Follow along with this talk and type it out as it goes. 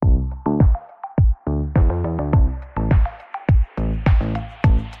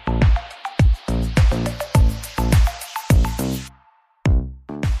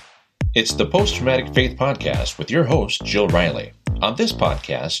It's the Post Traumatic Faith Podcast with your host, Jill Riley. On this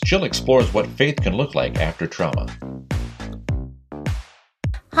podcast, Jill explores what faith can look like after trauma.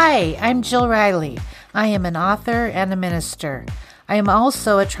 Hi, I'm Jill Riley. I am an author and a minister. I am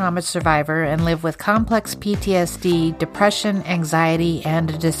also a trauma survivor and live with complex PTSD, depression, anxiety, and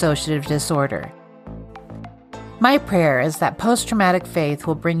a dissociative disorder. My prayer is that post-traumatic faith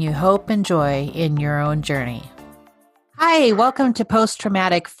will bring you hope and joy in your own journey. Hi, welcome to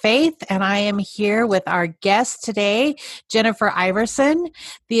Post-Traumatic Faith, and I am here with our guest today, Jennifer Iverson.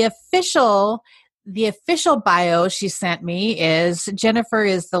 The official bio she sent me is Jennifer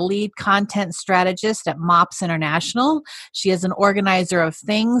is the lead content strategist at MOPS International. She is an organizer of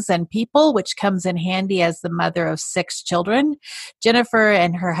things and people, which comes in handy as the mother of 6 children. Jennifer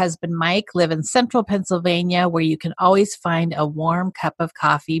and her husband Mike live in central Pennsylvania, where you can always find a warm cup of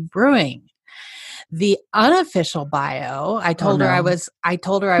coffee brewing. The unofficial bio, I told her I was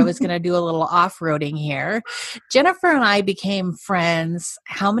going to do a little off-roading here. Jennifer and I became friends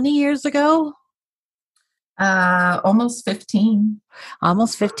how many years ago? Almost 15.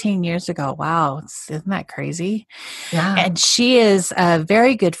 Almost 15 years ago. Wow. Isn't that crazy? Yeah. And she is a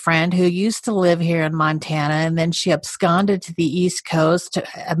very good friend who used to live here in Montana, and then she absconded to the East Coast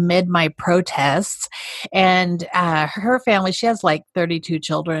amid my protests. And her family, she has like 32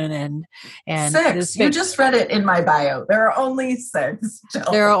 children and 6. You just read it in my bio. There are only 6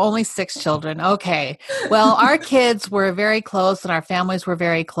 children. There are only 6 children. Okay. Well, our kids were very close and our families were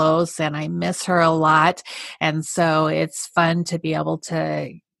very close, and I miss her a lot. And so it's fun to be able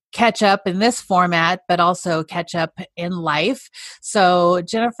to catch up in this format, but also catch up in life. So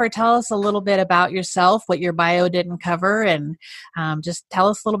Jennifer, tell us a little bit about yourself, what your bio didn't cover, and just tell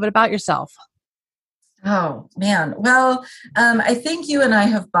us a little bit about yourself. Oh, man. Well, I think you and I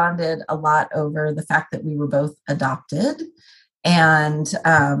have bonded a lot over the fact that we were both adopted, and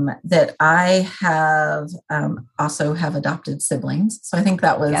that I have also have adopted siblings. So I think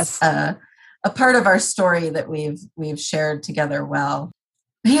that was a part of our story that we've shared together well.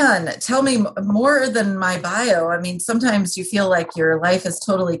 Man, tell me more than my bio. I mean, sometimes you feel like your life is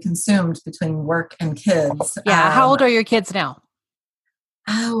totally consumed between work and kids. Yeah. How old are your kids now?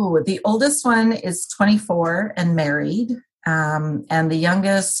 Oh, the oldest one is 24 and married. And the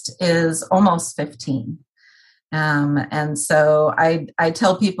youngest is almost 15. And so I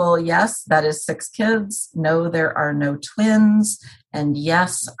tell people, yes, that is 6 kids. No, there are no twins. And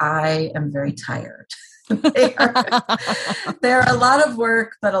yes, I am very tired. They're a lot of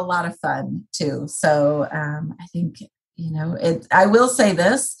work, but a lot of fun too. So I think, I will say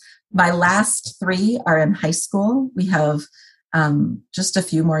this, my last 3 are in high school. We have just a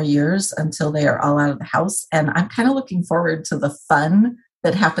few more years until they are all out of the house. And I'm kind of looking forward to the fun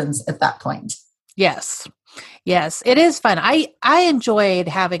that happens at that point. Yes, it is fun. I enjoyed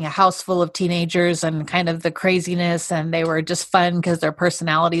having a house full of teenagers and kind of the craziness, and they were just fun because their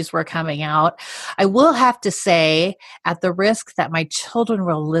personalities were coming out. I will have to say, at the risk that my children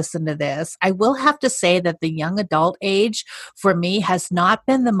will listen to this, I will have to say that the young adult age for me has not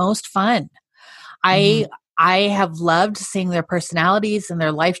been the most fun. I have loved seeing their personalities and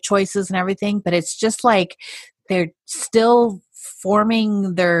their life choices and everything, but it's just like they're still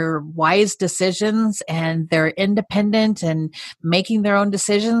forming their wise decisions and they're independent and making their own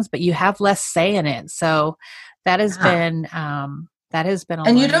decisions, but you have less say in it. So that has been a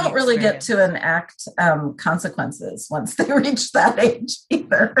and you don't really experience. get to enact consequences once they reach that age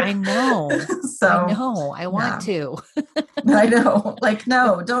either. I know. So I know. I want to. I know. Like,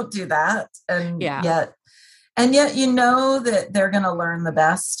 no, don't do that. And yet you know that they're going to learn the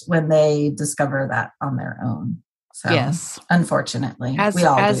best when they discover that on their own. So, yes, unfortunately,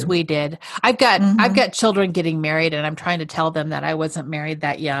 we did. I've got children getting married, and I'm trying to tell them that I wasn't married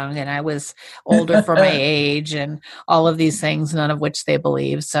that young, and I was older for my age, and all of these things, none of which they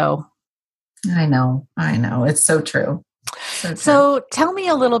believe. So, I know, it's so true. So, tell me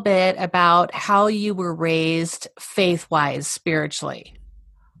a little bit about how you were raised faith-wise, spiritually.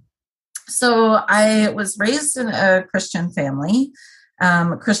 So, I was raised in a Christian family.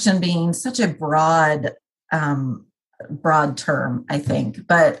 Christian being such a broad term, I think,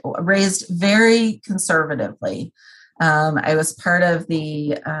 but raised very conservatively. I was part of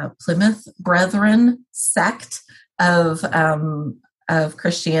the Plymouth Brethren sect of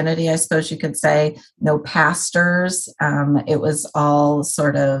Christianity, I suppose you could say. No pastors. It was all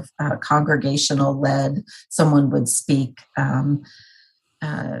sort of congregational led. Someone would speak,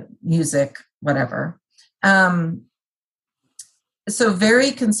 music, whatever. So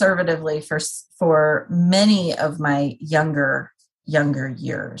very conservatively for many of my younger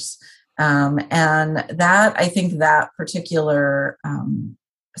years. And that, I think that particular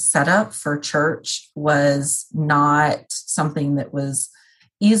setup for church was not something that was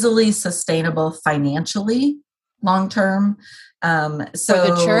easily sustainable financially long term. For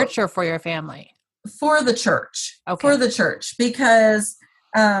the church or for your family? For the church. Okay. For the church, because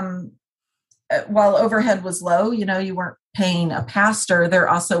while overhead was low, you weren't paying a pastor, there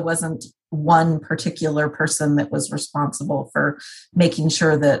also wasn't one particular person that was responsible for making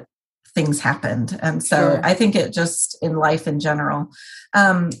sure that things happened. And so Sure. I think it just in life in general,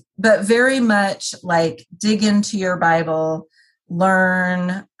 but very much like dig into your Bible,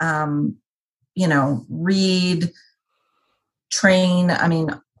 learn, read, train. I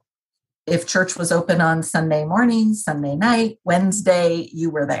mean, if church was open on Sunday morning, Sunday night, Wednesday, you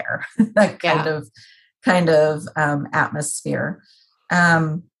were there. That kind of atmosphere.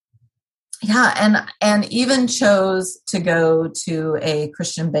 And even chose to go to a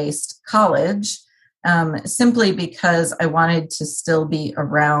Christian-based college simply because I wanted to still be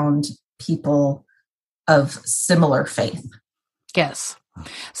around people of similar faith. Yes.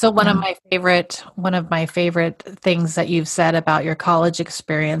 So one of my favorite things that you've said about your college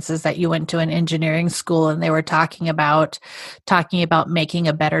experience is that you went to an engineering school and they were talking about making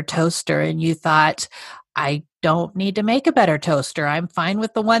a better toaster, and you thought, I don't need to make a better toaster. I'm fine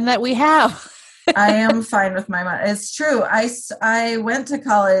with the one that we have. I am fine with my mind. It's true. I went to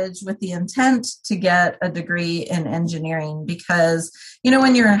college with the intent to get a degree in engineering because,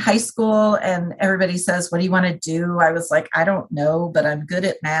 when you're in high school and everybody says, what do you want to do? I was like, I don't know, but I'm good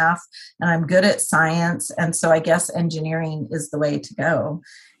at math and I'm good at science. And so I guess engineering is the way to go.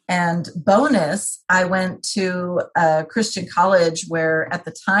 And bonus, I went to a Christian college where at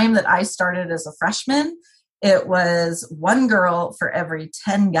the time that I started as a freshman, it was one girl for every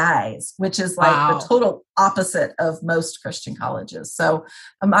 10 guys, which is like Wow. the total opposite of most Christian colleges. So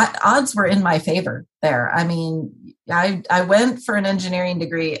my odds were in my favor there. I mean, I went for an engineering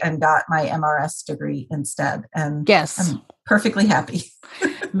degree and got my MRS degree instead. And Yes. I'm perfectly happy.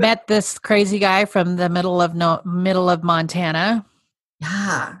 Met this crazy guy from the middle of Montana.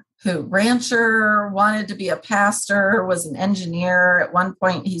 Yeah. Who rancher, wanted to be a pastor, was an engineer. At one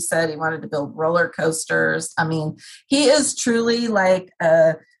point, he said he wanted to build roller coasters. I mean, he is truly like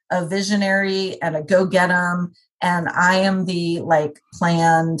a visionary and a go-get-em. And I am the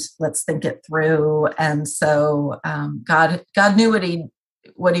planned, let's think it through. And so God knew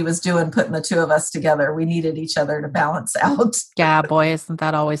what he was doing, putting the two of us together. We needed each other to balance out. Yeah, boy, isn't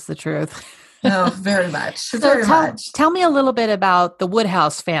that always the truth? No, very much. So tell me a little bit about the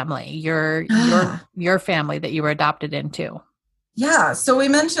Woodhouse family, your family that you were adopted into. Yeah. So we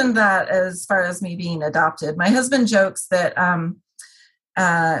mentioned that as far as me being adopted. My husband jokes that,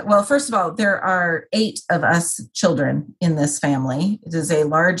 first of all, there are 8 of us children in this family. It is a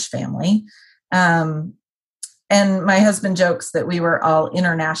large family. And my husband jokes that we were all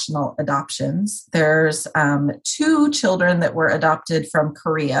international adoptions. There's 2 children that were adopted from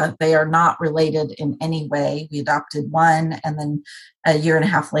Korea. They are not related in any way. We adopted one and then a year and a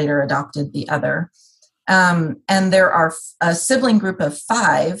half later adopted the other. And there are a sibling group of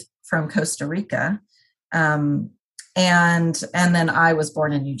 5 from Costa Rica. And then I was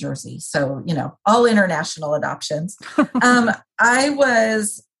born in New Jersey. So, all international adoptions.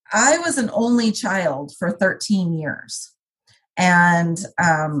 I was an only child for 13 years. And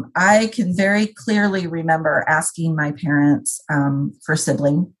I can very clearly remember asking my parents for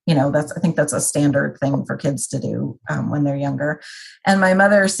sibling. I think that's a standard thing for kids to do when they're younger. And my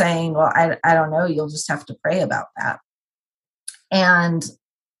mother saying, well, I don't know, you'll just have to pray about that. And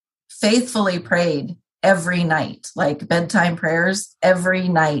faithfully prayed every night, like bedtime prayers, every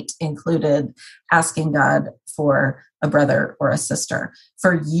night included asking God for a brother or a sister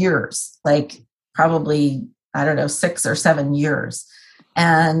for years, like probably, 6 or 7 years.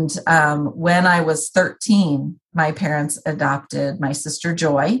 And when I was 13, my parents adopted my sister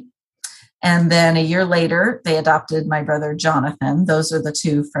Joy. And then a year later, they adopted my brother Jonathan. Those are the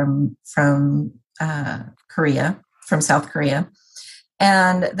 2 from Korea, from South Korea.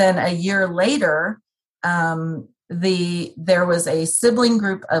 And then a year later, there was a sibling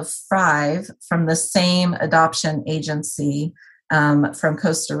group of 5 from the same adoption agency from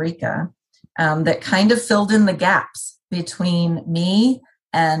Costa Rica that kind of filled in the gaps between me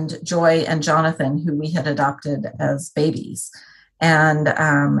and Joy and Jonathan, who we had adopted as babies.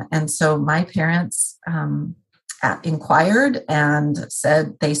 And so my parents inquired and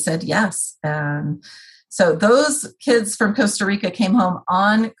they said yes. And so those kids from Costa Rica came home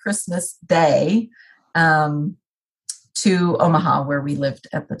on Christmas Day to Omaha, where we lived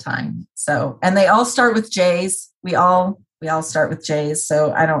at the time. So, and they all start with J's. We all start with J's.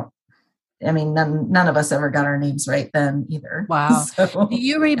 So I mean, none of us ever got our names right then either. Wow. So, Do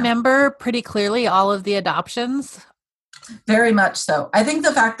you remember pretty clearly all of the adoptions? Very much so. I think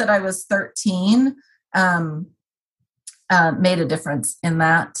the fact that I was 13 made a difference in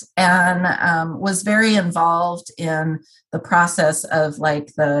that, and was very involved in the process of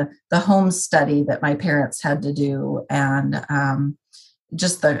like the home study that my parents had to do, and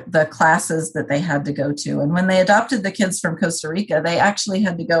just the classes that they had to go to. And when they adopted the kids from Costa Rica, they actually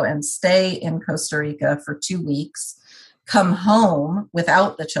had to go and stay in Costa Rica for 2 weeks, come home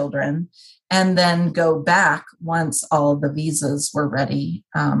without the children, and then go back once all the visas were ready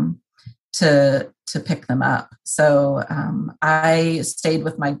to pick them up. So I stayed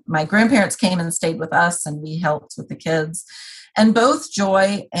with my grandparents came and stayed with us, and we helped with the kids. And both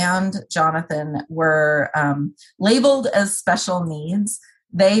Joy and Jonathan were labeled as special needs.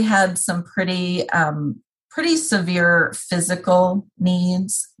 They had some pretty severe physical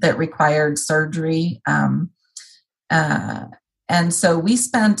needs that required surgery. And so we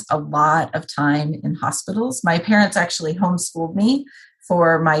spent a lot of time in hospitals. My parents actually homeschooled me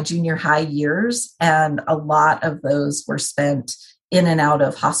for my junior high years, and a lot of those were spent in and out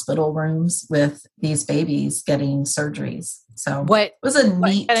of hospital rooms with these babies getting surgeries. So it was a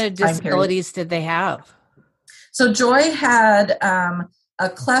neat kind of disabilities did they have? So Joy had a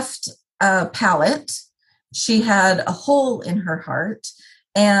cleft palate. She had a hole in her heart,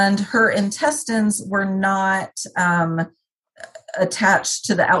 and her intestines were not attached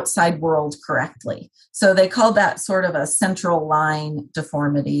to the outside world correctly. So they called that sort of a central line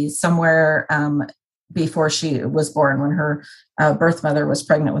deformity somewhere before she was born. When her birth mother was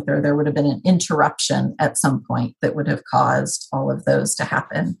pregnant with her, there would have been an interruption at some point that would have caused all of those to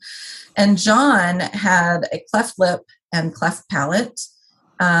happen. And John had a cleft lip and cleft palate.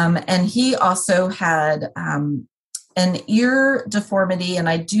 And he also had an ear deformity, and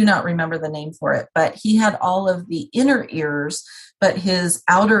I do not remember the name for it, but he had all of the inner ears, but his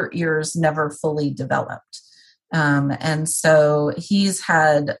outer ears never fully developed. And so he's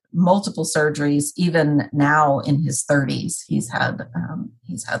had multiple surgeries. Even now in his 30s, he's had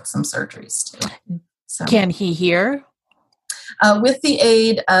some surgeries too. So, can he hear? With the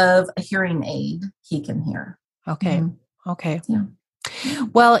aid of a hearing aid, he can hear. Okay. Mm-hmm. Okay. Yeah.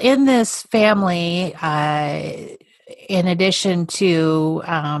 Well, in this family, in addition to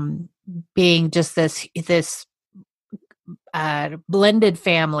being just this blended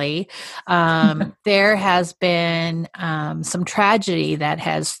family, there has been some tragedy that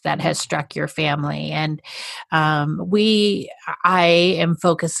has struck your family, and I am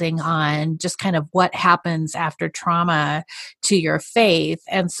focusing on just kind of what happens after trauma to your faith.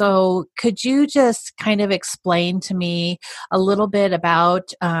 And so could you just kind of explain to me a little bit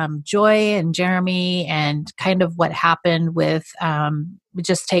about Joy and Jeremy and kind of what happened with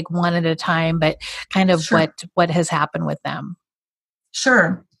just take one at a time, but kind of Sure. what has happened with them?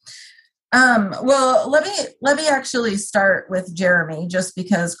 Sure. Well, let me actually start with Jeremy, just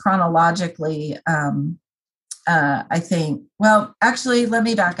because chronologically, I think. Well, actually, let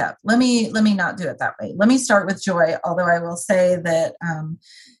me back up. Let me not do it that way. Let me start with Joy. Although I will say that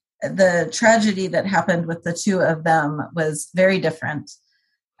the tragedy that happened with the two of them was very different.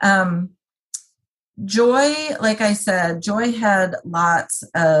 Joy, like I said, Joy had lots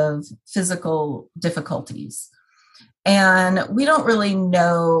of physical difficulties. And we don't really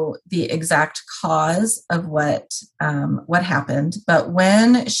know the exact cause of what happened. But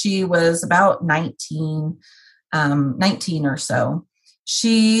when she was about 19 or so,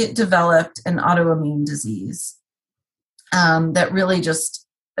 she developed an autoimmune disease that really just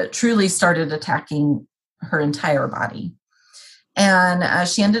truly started attacking her entire body. And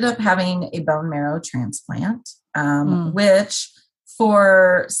she ended up having a bone marrow transplant, which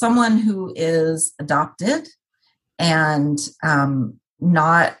for someone who is adopted and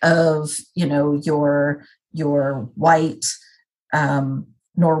not of, your white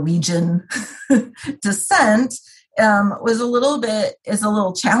Norwegian descent, is a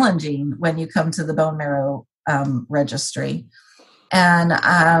little challenging when you come to the bone marrow registry. And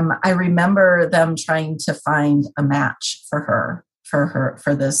I remember them trying to find a match for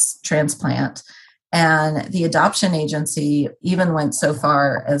this transplant. And the adoption agency even went so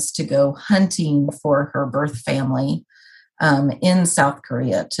far as to go hunting for her birth family in South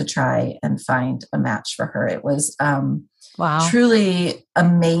Korea to try and find a match for her. It was truly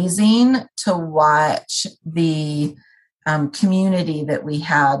amazing to watch the community that we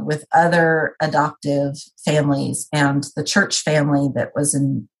had with other adoptive families and the church family that was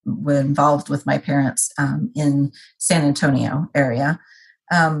involved with my parents in San Antonio area.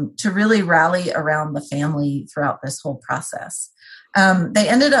 To really rally around the family throughout this whole process. They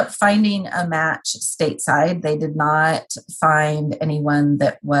ended up finding a match stateside. They did not find anyone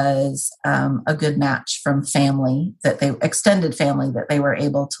that was a good match from extended family that they were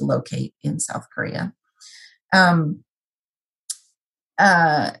able to locate in South Korea.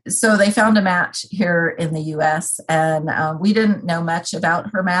 So they found a match here in the U.S., and we didn't know much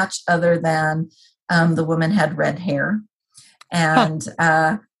about her match other than the woman had red hair. And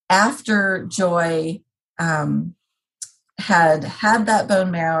after Joy had that bone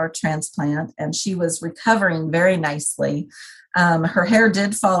marrow transplant and she was recovering very nicely, her hair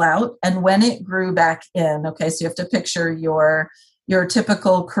did fall out. And when it grew back in, okay, so you have to picture your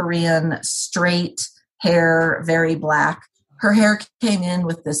typical Korean straight hair, very black. Her hair came in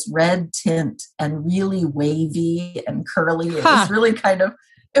with this red tint and really wavy and curly. It was really kind of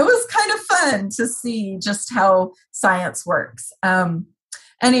fun to see just how science works.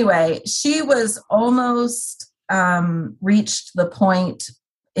 Anyway, she was almost reached the point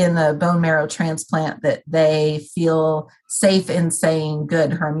in the bone marrow transplant that they feel safe in saying,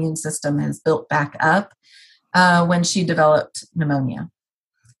 good, her immune system has built back up, when she developed pneumonia,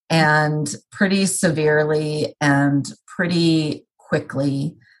 and pretty severely and pretty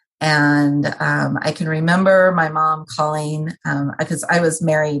quickly. And I can remember my mom calling, because I was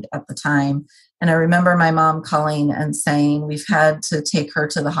married at the time. And I remember my mom calling and saying, we've had to take her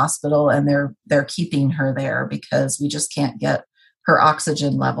to the hospital and they're keeping her there because we just can't get her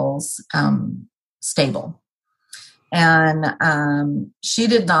oxygen levels stable. And she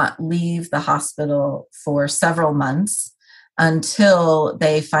did not leave the hospital for several months until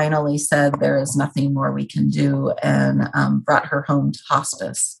they finally said there is nothing more we can do, and brought her home to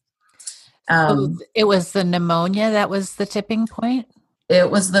hospice. It was the pneumonia that was the tipping point? It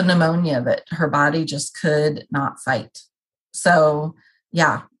was the pneumonia that her body just could not fight. So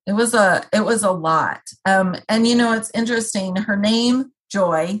yeah, it was a lot. And it's interesting. Her name,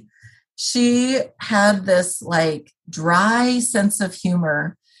 Joy, she had this like dry sense of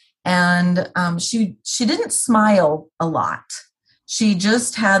humor, and she didn't smile a lot. She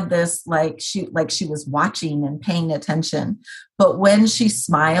just had this she was watching and paying attention. But when she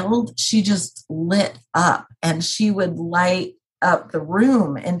smiled, she just lit up, and she would light up the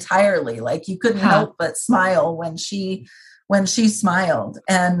room entirely. Like you couldn't help but smile when she smiled.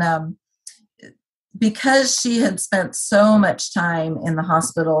 And because she had spent so much time in the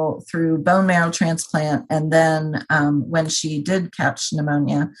hospital through bone marrow transplant, and then when she did catch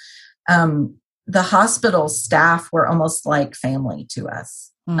pneumonia, the hospital staff were almost like family to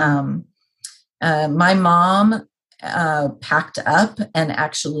us. My mom packed up and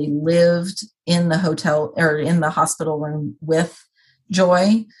actually lived in the hotel or in the hospital room with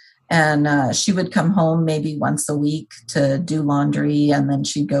Joy. And she would come home maybe once a week to do laundry, and then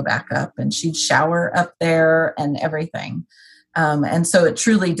she'd go back up and she'd shower up there and everything. And so it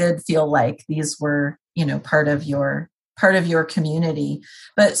truly did feel like these were, part of your community.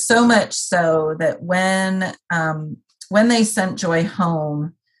 But so much so that when they sent Joy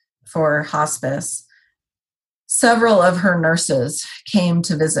home for hospice, several of her nurses came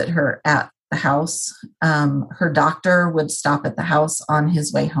to visit her at the house. Her doctor would stop at the house on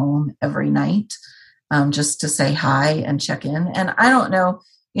his way home every night, just to say hi and check in. And I don't know,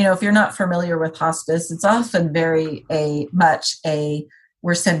 if you're not familiar with hospice, it's often very much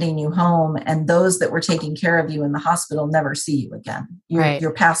we're sending you home, and those that were taking care of you in the hospital never see you again.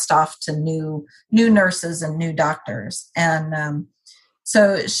 You're passed off to new nurses and new doctors. And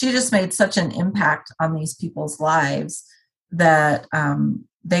so she just made such an impact on these people's lives that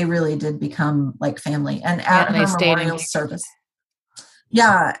they really did become like family. And at her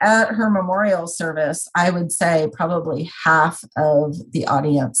memorial service, I would say probably half of the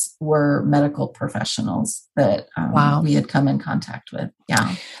audience were medical professionals that we had come in contact with.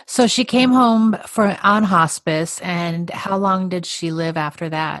 Yeah. So she came home on hospice, and how long did she live after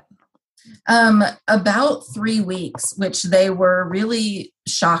that? About 3 weeks, which they were really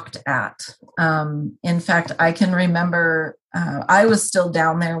shocked at. In fact, I can remember I was still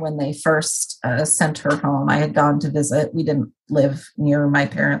down there when they first sent her home. I had gone to visit. We didn't live near my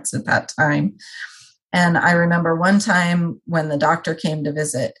parents at that time. And I remember one time when the doctor came to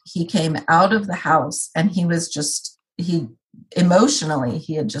visit, he came out of the house and he had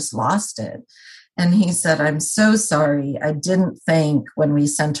just lost it. And he said, "I'm so sorry. I didn't think when we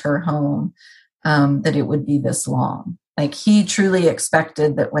sent her home that it would be this long." Like he truly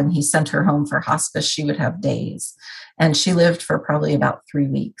expected that when he sent her home for hospice, she would have days. And she lived for probably about 3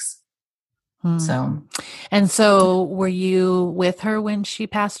 weeks. So were you with her when she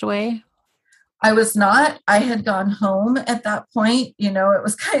passed away? I was not. I had gone home at that point.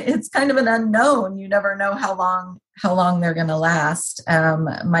 It's kind of an unknown. You never know how how long they're going to last.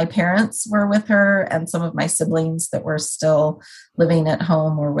 My parents were with her, and some of my siblings that were still living at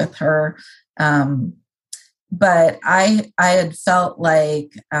home were with her. But I had felt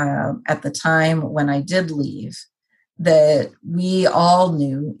like at the time when I did leave, that we all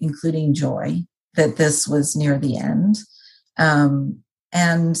knew, including Joy, that this was near the end.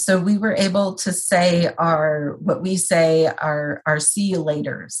 And so we were able to say our see you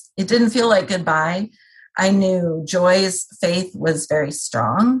laters. It didn't feel like goodbye. I knew Joy's faith was very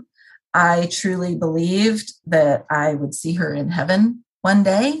strong. I truly believed that I would see her in heaven one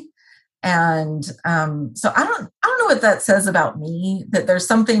day. And so I don't know what that says about me, that there's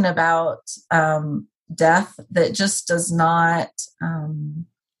something about death that just does not, I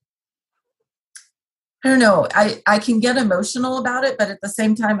don't know. I can get emotional about it, but at the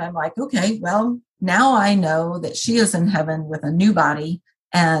same time, I'm like, okay, well, now I know that she is in heaven with a new body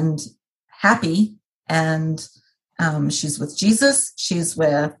and happy. And she's with Jesus. She's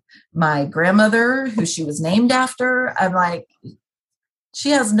with my grandmother, who she was named after. I'm like,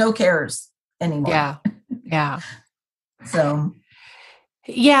 she has no cares anymore. Yeah. Yeah. So.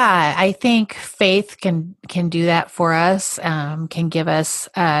 Yeah, I think faith can do that for us, can give us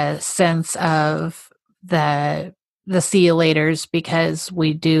a sense of the see you laters, because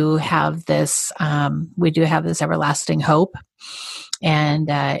we do have this everlasting hope, and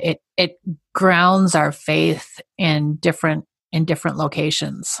it grounds our faith in different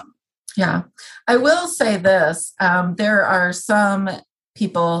locations. Yeah, I will say this: there are some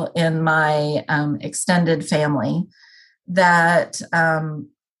people in my extended family that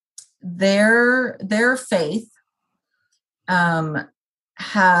their faith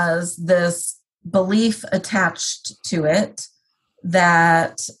has this belief attached to it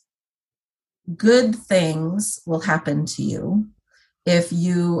that good things will happen to you if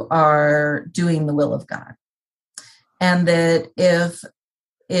you are doing the will of God, and that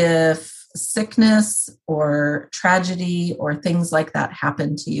if sickness or tragedy or things like that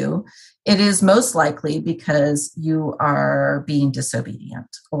happen to you, it is most likely because you are being disobedient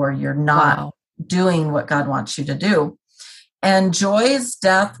or you're not doing what God wants you to do. And Joy's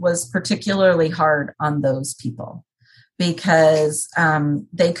death was particularly hard on those people because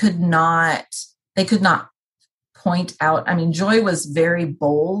they could not point out. I mean, Joy was very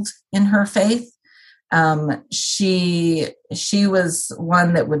bold in her faith. She was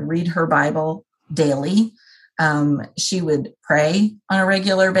one that would read her Bible daily. She would pray on a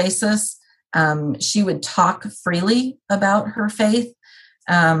regular basis. She would talk freely about her faith.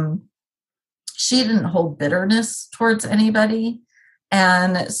 She didn't hold bitterness towards anybody.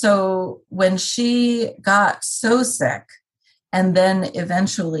 And so when she got so sick and then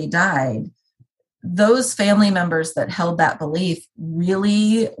eventually died, those family members that held that belief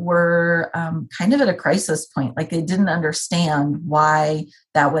really were kind of at a crisis point. Like they didn't understand why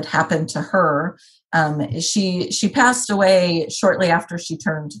that would happen to her. She passed away shortly after she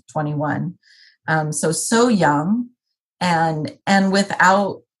turned 21. So young and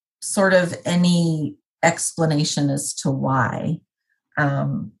without sort of any explanation as to why.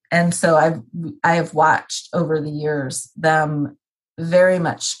 And so I have watched over the years them very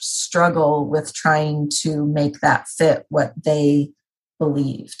much struggle with trying to make that fit what they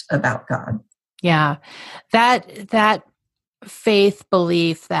believed about God. Yeah. That faith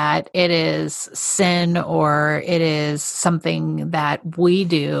belief that it is sin or it is something that we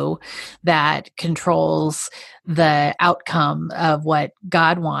do that controls the outcome of what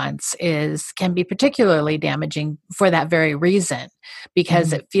God wants can be particularly damaging for that very reason,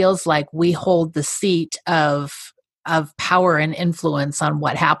 because it feels like we hold the seat of power and influence on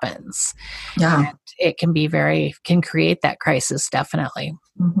what happens. Yeah. And it can create that crisis. Definitely.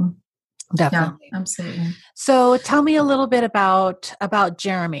 Mm-hmm. Definitely. Yeah, absolutely. So tell me a little bit about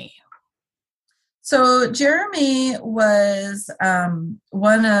Jeremy. So Jeremy was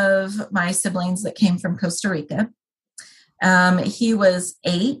one of my siblings that came from Costa Rica. He was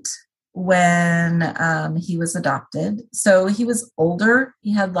 8 when he was adopted. So he was older.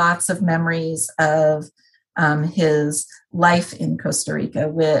 He had lots of memories of his life in Costa Rica,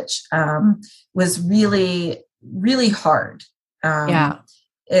 which was really, really hard.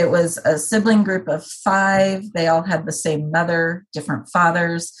 It was a sibling group of 5. They all had the same mother, different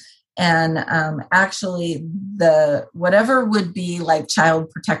fathers. And actually, whatever would be like Child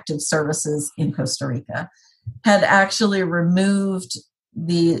Protective Services in Costa Rica had actually removed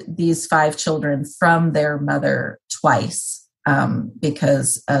these 5 children from their mother twice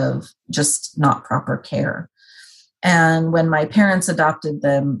because of just not proper care. And when my parents adopted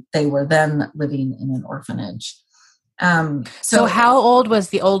them, they were then living in an orphanage. So how old was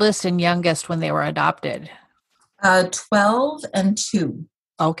the oldest and youngest when they were adopted? 12 and 2.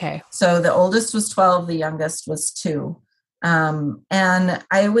 Okay. So the oldest was 12, the youngest was 2. And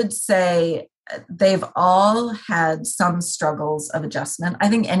I would say they've all had some struggles of adjustment. I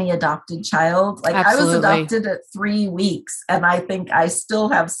think any adopted child, like Absolutely. I was adopted at 3 weeks, and I think I still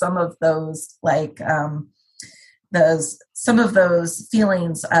have some of those, like some of those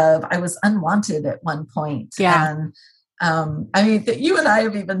feelings of I was unwanted at one point. Yeah. And I mean, you and I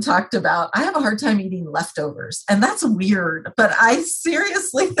have even talked about, I have a hard time eating leftovers, and that's weird, but I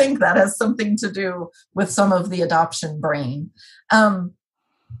seriously think that has something to do with some of the adoption brain.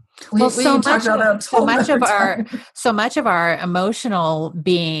 So much of our emotional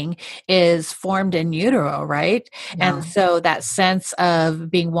being is formed in utero, right? Yeah. And so that sense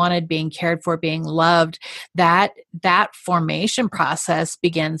of being wanted, being cared for, being loved, that formation process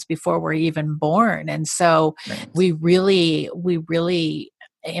begins before we're even born. And so Right. we really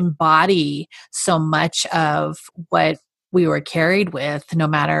embody so much of what we were carried with, no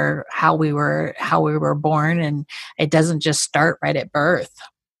matter how we were born, and it doesn't just start right at birth.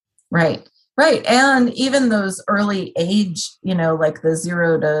 Right. Right. And even those early age, like the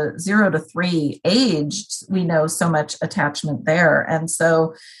 0 to 3 age, we know so much attachment there. And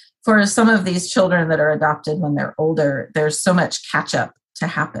so for some of these children that are adopted when they're older, there's so much catch up to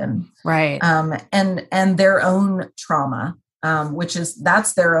happen. Right. And their own trauma,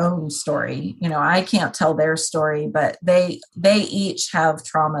 that's their own story. I can't tell their story, but they each have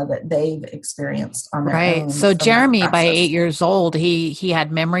trauma that they've experienced on their own. So Jeremy, by 8 years old, he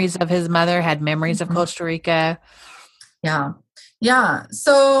had memories of his mother, had memories of Costa Rica. Yeah. Yeah.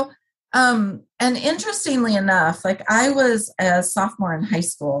 So, and interestingly enough, like I was a sophomore in high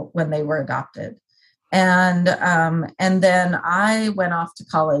school when they were adopted. And then I went off to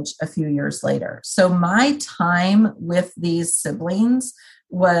college a few years later. So my time with these siblings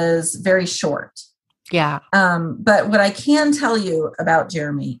was very short. Yeah. But what I can tell you about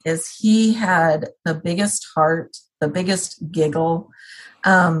Jeremy is he had the biggest heart, the biggest giggle.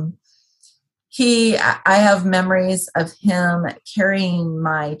 I have memories of him carrying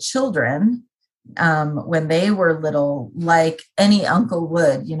my children when they were little, like any uncle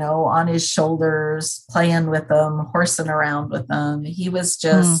would, on his shoulders, playing with them, horsing around with them. He was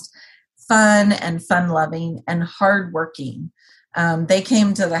just fun and fun-loving and hardworking. They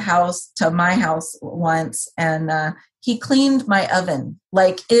came to my house once, and he cleaned my oven.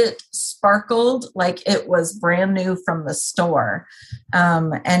 Like it sparkled like it was brand new from the store.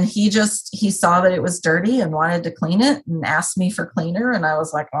 And he saw that it was dirty and wanted to clean it and asked me for cleaner. And I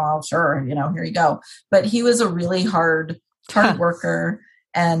was like, oh, sure. Here you go. But he was a really hard worker.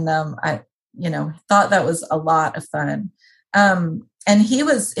 And, I thought that was a lot of fun. And he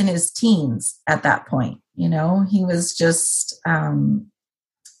was in his teens at that point. He was just,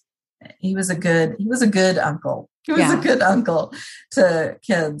 he was a good uncle. He was a good uncle to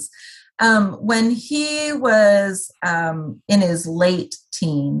kids. When he was in his late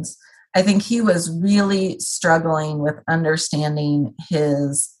teens, I think he was really struggling with understanding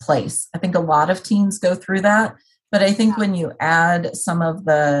his place. I think a lot of teens go through that, but I think when you add some of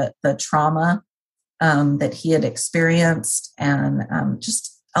the trauma that he had experienced and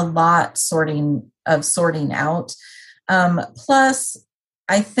just a lot sorting out, plus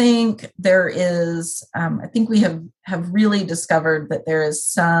I think there is, I think we have really discovered that there is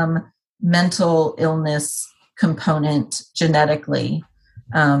some mental illness component genetically,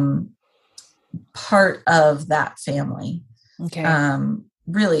 part of that family. Okay.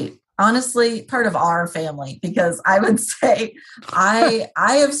 Really, honestly, part of our family, because I would say I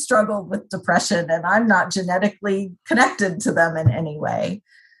have struggled with depression and I'm not genetically connected to them in any way.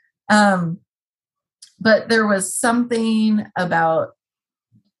 But there was something about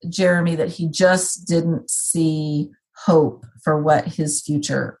Jeremy that he just didn't see hope for what his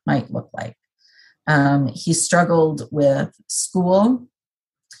future might look like. He struggled with school.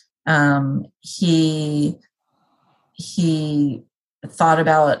 He thought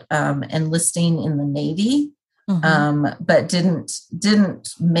about enlisting in the Navy, but didn't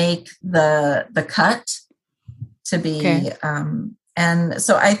make the cut to be. Okay. And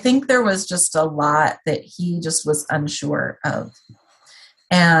so I think there was just a lot that he just was unsure of.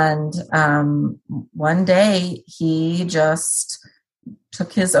 And one day he just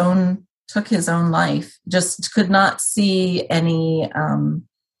took his own life. Just could not see any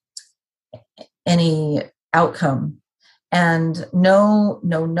outcome, and no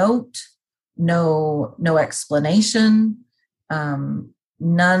note, no explanation.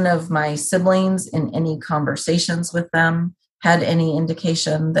 None of my siblings in any conversations with them had any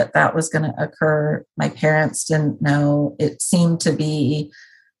indication that was going to occur. My parents didn't know. It seemed to be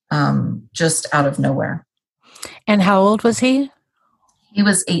just out of nowhere. And how old was he? He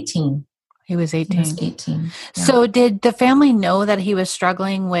was 18. He was 18. He was 18. Yeah. So did the family know that he was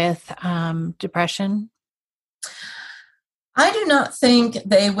struggling with depression? I do not think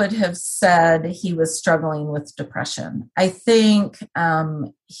they would have said he was struggling with depression. I think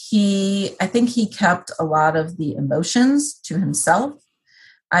he kept a lot of the emotions to himself.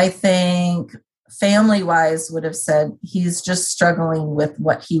 I think family-wise would have said he's just struggling with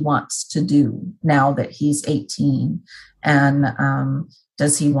what he wants to do now that he's 18. And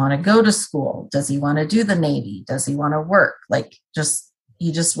does he want to go to school? Does he want to do the Navy? Does he want to work?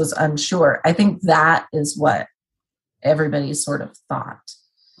 He just was unsure. I think that is what everybody sort of thought.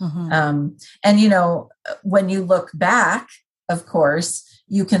 Mm-hmm. And, when you look back, of course,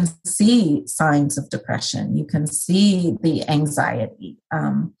 you can see signs of depression. You can see the anxiety.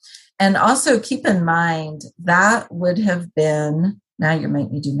 And also keep in mind, that would have been, now you're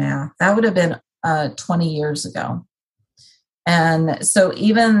making me do math, that would have been 20 years ago. And so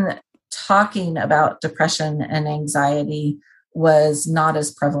even talking about depression and anxiety was not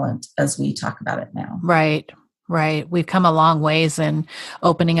as prevalent as we talk about it now. Right. We've come a long ways in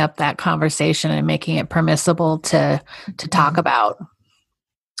opening up that conversation and making it permissible to talk about.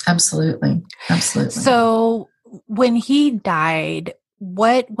 Absolutely. So when he died,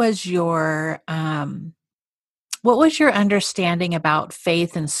 what was your understanding about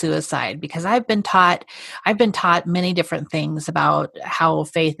faith and suicide? Because I've been taught many different things about how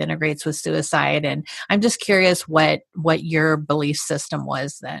faith integrates with suicide, and I'm just curious what your belief system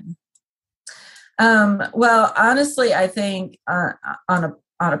was then. Well, honestly, I think on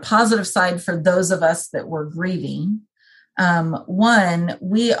a positive side for those of us that were grieving, one,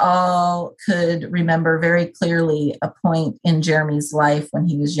 we all could remember very clearly a point in Jeremy's life when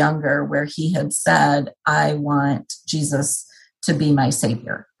he was younger where he had said, I want Jesus to be my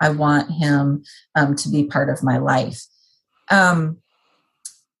savior. I want him to be part of my life. And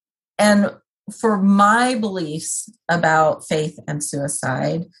for my beliefs about faith and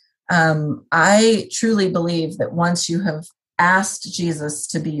suicide, I truly believe that once you have asked Jesus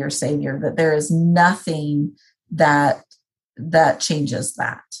to be your savior, that there is nothing that changes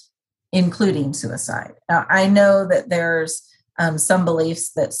that, including suicide. Now, I know that there's some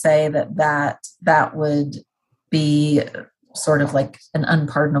beliefs that say that would be sort of like an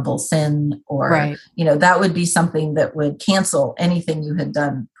unpardonable sin, or, right. That would be something that would cancel anything you had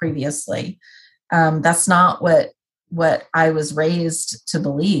done previously. That's not what I was raised to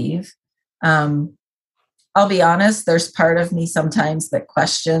believe. I'll be honest, there's part of me sometimes that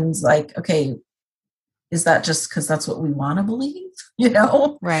questions like, okay, is that just because that's what we want to believe,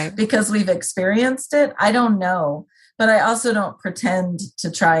 right? Because we've experienced it? I don't know. But I also don't pretend to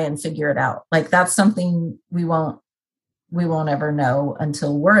try and figure it out. Like that's something we won't right. ever know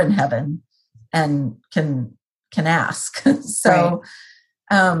until we're in heaven and can ask. So,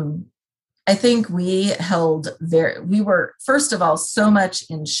 right. I think we were, first of all, so much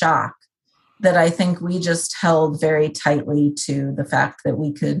in shock that I think we just held very tightly to the fact that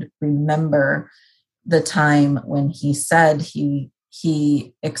we could remember the time when he said he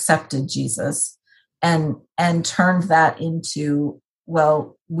accepted Jesus and turned that into,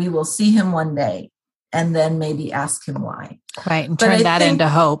 well, we will see him one day and then maybe ask him why. Right. And turn that into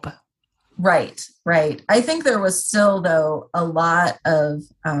hope. Right. I think there was still, though, a lot of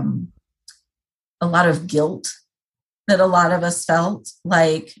guilt that a lot of us felt.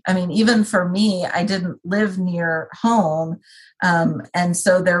 Like, I mean, even for me, I didn't live near home. And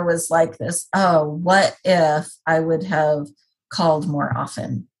so there was like this, what if I would have called more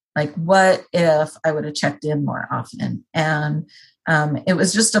often? Like, what if I would have checked in more often? And it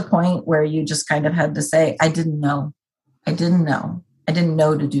was just a point where you just kind of had to say, I didn't know to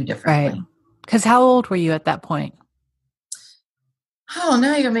do differently. Right. Because how old were you at that point? Oh,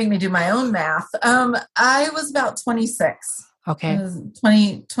 now you're making me do my own math. I was about 26. Okay. I was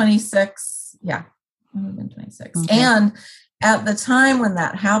 26. Yeah. I would have been 26. Okay. And at the time when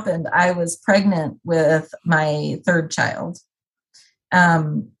that happened, I was pregnant with my third child.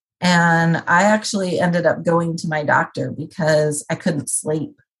 And I actually ended up going to my doctor because I couldn't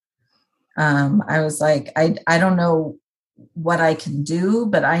sleep. I was like, I don't know what I can do,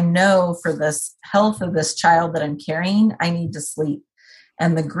 but I know for this health of this child that I'm carrying, I need to sleep.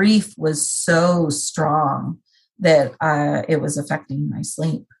 And the grief was so strong that it was affecting my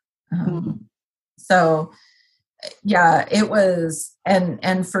sleep. So, yeah, it was.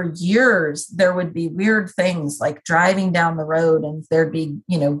 And for years, there would be weird things like driving down the road and there'd be,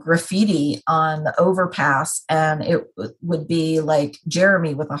 graffiti on the overpass. And it would be like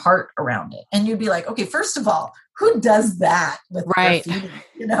Jeremy with a heart around it. And you'd be like, okay, first of all, who does that with graffiti,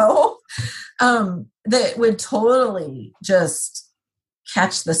 that would totally just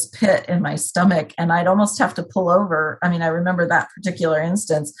catch this pit in my stomach, and I'd almost have to pull over. I mean, I remember that particular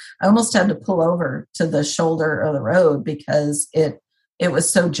instance. I almost had to pull over to the shoulder of the road because it was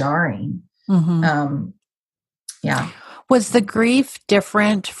so jarring. Mm-hmm. Yeah. Was the grief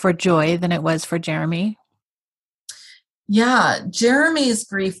different for Joy than it was for Jeremy? Yeah, Jeremy's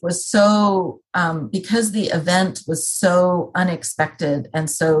grief was so, because the event was so unexpected and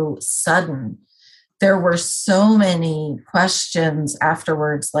so sudden, there were so many questions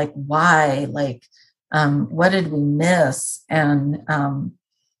afterwards, like why, like, what did we miss? And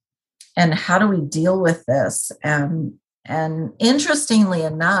how do we deal with this? And interestingly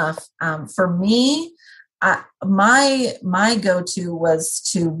enough, for me, my go-to was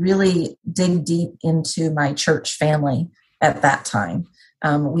to really dig deep into my church family at that time.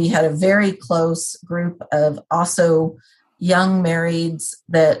 We had a very close group of also young marrieds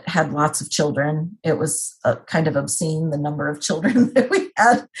that had lots of children. It was kind of obscene, the number of children that we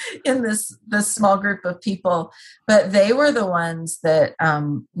had in this small group of people. But they were the ones that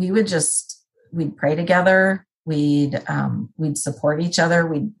we'd pray together. We'd support each other.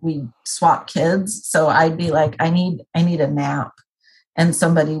 We'd swap kids. So I'd be like, I need a nap, and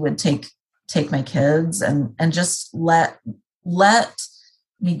somebody would take my kids and just let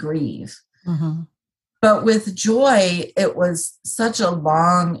me grieve. Mm-hmm. But with Joy, it was such a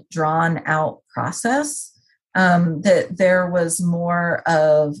long, drawn out process that there was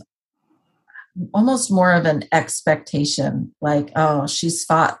almost more of an expectation, like, oh, she's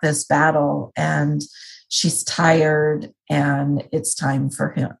fought this battle and she's tired and it's time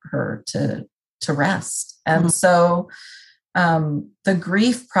for her to rest. And mm-hmm. So the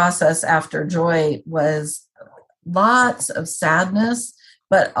grief process after Joy was lots of sadness,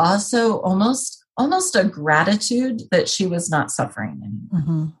 but also almost a gratitude that she was not suffering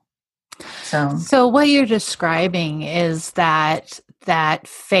anymore. Mm-hmm. So what you're describing is that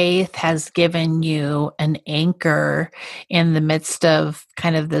faith has given you an anchor in the midst of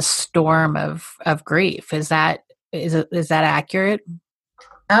kind of this storm of grief. Is that accurate?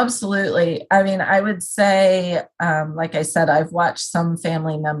 Absolutely. I mean, I would say, like I said, I've watched some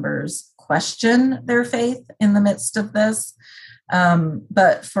family members question their faith in the midst of this.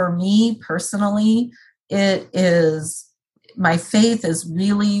 But for me personally, my faith is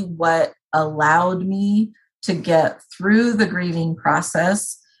really what allowed me to get through the grieving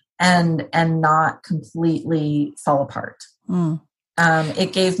process and not completely fall apart. Mm.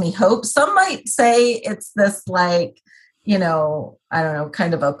 It gave me hope. Some might say it's this, like, I don't know,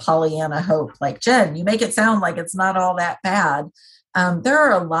 kind of a Pollyanna hope, like, Jen, you make it sound like it's not all that bad. There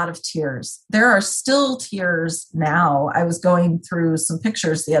are a lot of tears. There are still tears now. I was going through some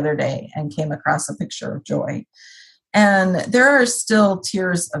pictures the other day and came across a picture of Joy. And there are still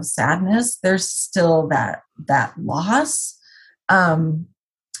tears of sadness. There's still that loss.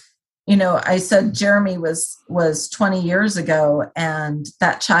 I said Jeremy was 20 years ago, and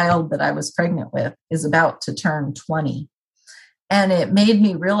that child that I was pregnant with is about to turn 20. And it made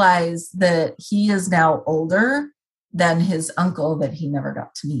me realize that he is now older than his uncle that he never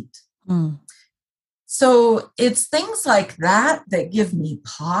got to meet. Mm. So it's things like that give me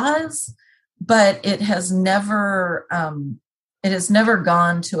pause, but it has never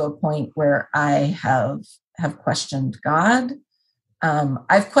gone to a point where I have questioned God.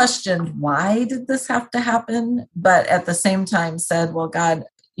 I've questioned, why did this have to happen? But at the same time said, well, God,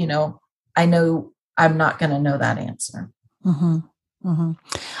 I know I'm not going to know that answer. Mm-hmm. Mm-hmm.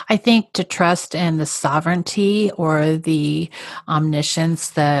 I think to trust in the sovereignty or the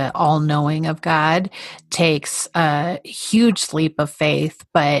omniscience, the all-knowing of God, takes a huge leap of faith,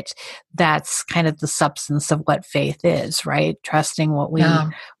 but that's kind of the substance of what faith is, right? Trusting what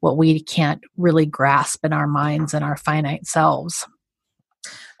we can't really grasp in our minds and our finite selves.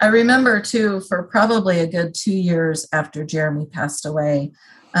 I remember too, for probably a good 2 years after Jeremy passed away,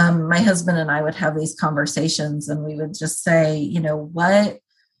 my husband and I would have these conversations, and we would just say, what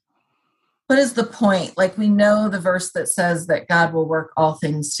is the point? Like, we know the verse that says that God will work all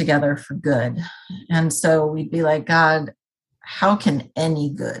things together for good. And so we'd be like, God, how can any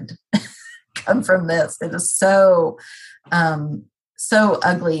good come from this? It is so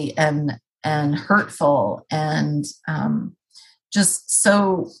ugly and hurtful and just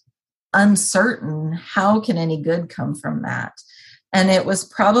so uncertain. How can any good come from that? And it was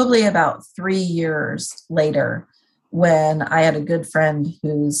probably about 3 years later when I had a good friend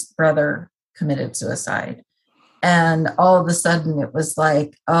whose brother committed suicide. And all of a sudden it was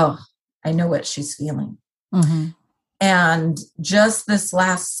like, oh, I know what she's feeling. Mm-hmm. And just this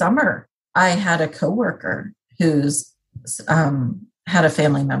last summer, I had a coworker whose had a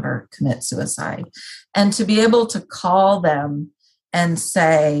family member commit suicide. And to be able to call them and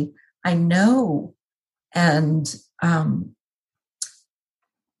say, I know, and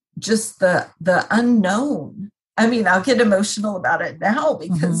just the unknown. I mean, I'll get emotional about it now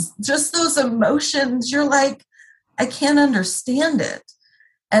because just those emotions, you're like, I can't understand it.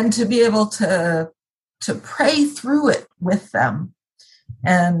 And to be able to pray through it with them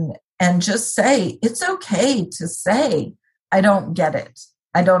and just say, it's okay to say, I don't get it.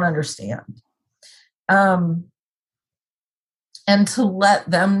 I don't understand. And to let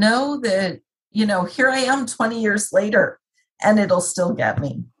them know that, here I am 20 years later and it'll still get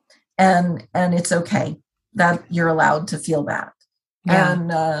me. And it's okay that you're allowed to feel that. Yeah.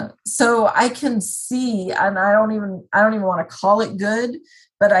 And so I can see, and I don't even want to call it good,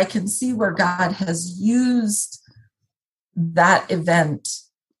 but I can see where God has used that event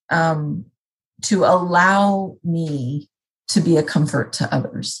to allow me to be a comfort to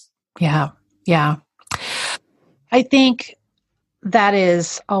others. Yeah. Yeah. I think that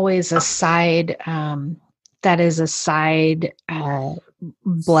is always a side,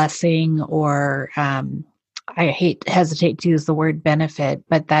 blessing, or I hesitate to use the word benefit,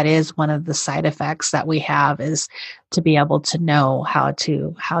 but that is one of the side effects that we have, is to be able to know how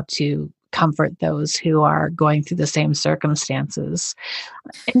to comfort those who are going through the same circumstances.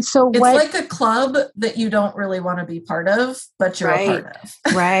 And so it's like a club that you don't really want to be part of, but you're a part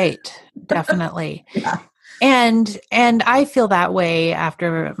of. Right. Definitely. Yeah. And I feel that way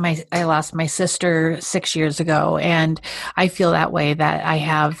after I lost my sister 6 years ago. And I feel that way, that I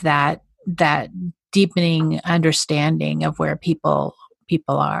have that deepening understanding of where people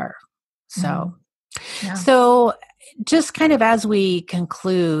are. So, yeah. So just kind of as we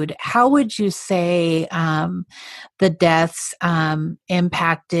conclude, how would you say the deaths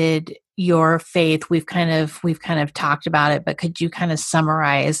impacted your faith? We've kind of talked about it, but could you kind of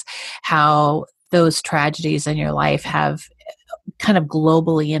summarize how those tragedies in your life have kind of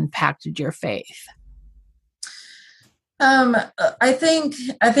globally impacted your faith? I think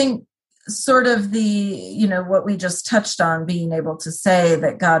sort of the, what we just touched on, being able to say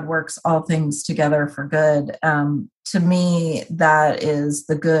that God works all things together for good. To me, that is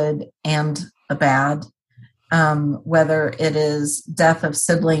the good and the bad. Whether it is death of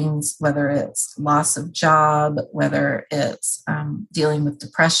siblings, whether it's loss of job, whether it's dealing with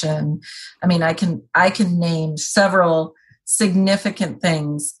depression. I mean, I can name several significant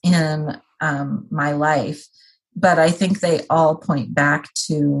things in my life, but I think they all point back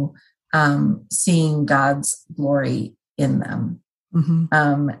to seeing God's glory in them.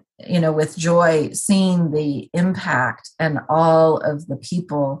 Mm-hmm. With Joy, seeing the impact and all of the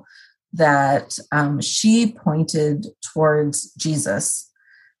people that she pointed towards Jesus,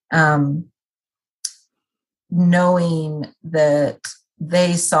 knowing that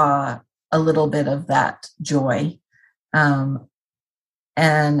they saw a little bit of that joy and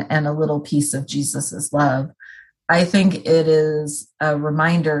a little piece of Jesus's love. I think it is a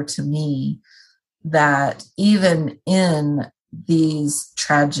reminder to me that even in these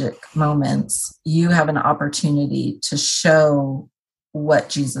tragic moments, you have an opportunity to show what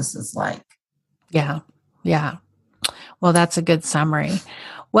Jesus is like. Yeah. Yeah. Well, that's a good summary.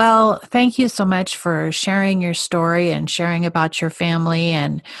 Well, thank you so much for sharing your story and sharing about your family.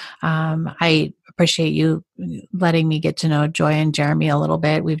 And I appreciate you letting me get to know Joy and Jeremy a little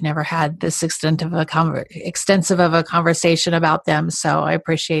bit. We've never had this extensive of a conversation about them, so I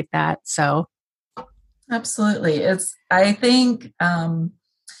appreciate that. So, absolutely, I think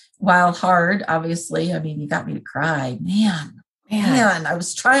while hard, obviously, I mean, you got me to cry, man. I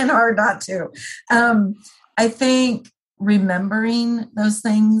was trying hard not to. I think remembering those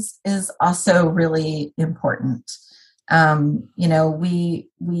things is also really important. We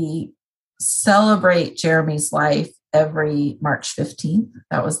celebrate Jeremy's life every March 15th.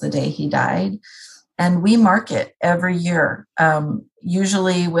 That was the day he died. And we mark it every year,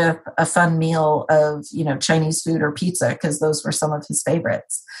 usually with a fun meal of, Chinese food or pizza, because those were some of his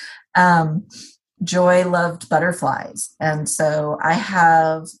favorites. Joy loved butterflies. And so I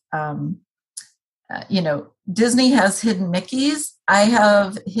have, Disney has hidden Mickeys. I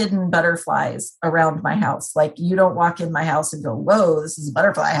have hidden butterflies around my house. Like, you don't walk in my house and go, whoa, this is a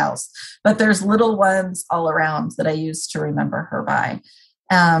butterfly house. But there's little ones all around that I use to remember her by.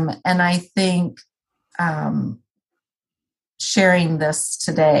 And I think sharing this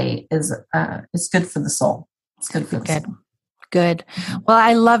today is good for the soul. It's good for the soul. Good. Well,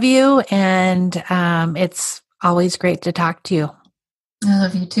 I love you, and it's always great to talk to you. I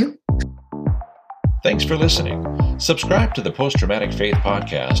love you too. Thanks for listening. Subscribe to the Post Traumatic Faith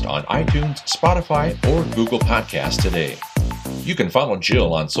Podcast on iTunes, Spotify, or Google Podcasts today. You can follow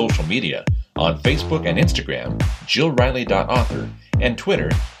Jill on social media on Facebook and Instagram, jillriley.author, and Twitter,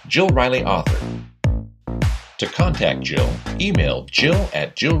 jillrileyauthor. To contact Jill, email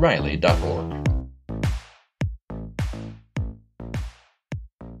jill@jillriley.org.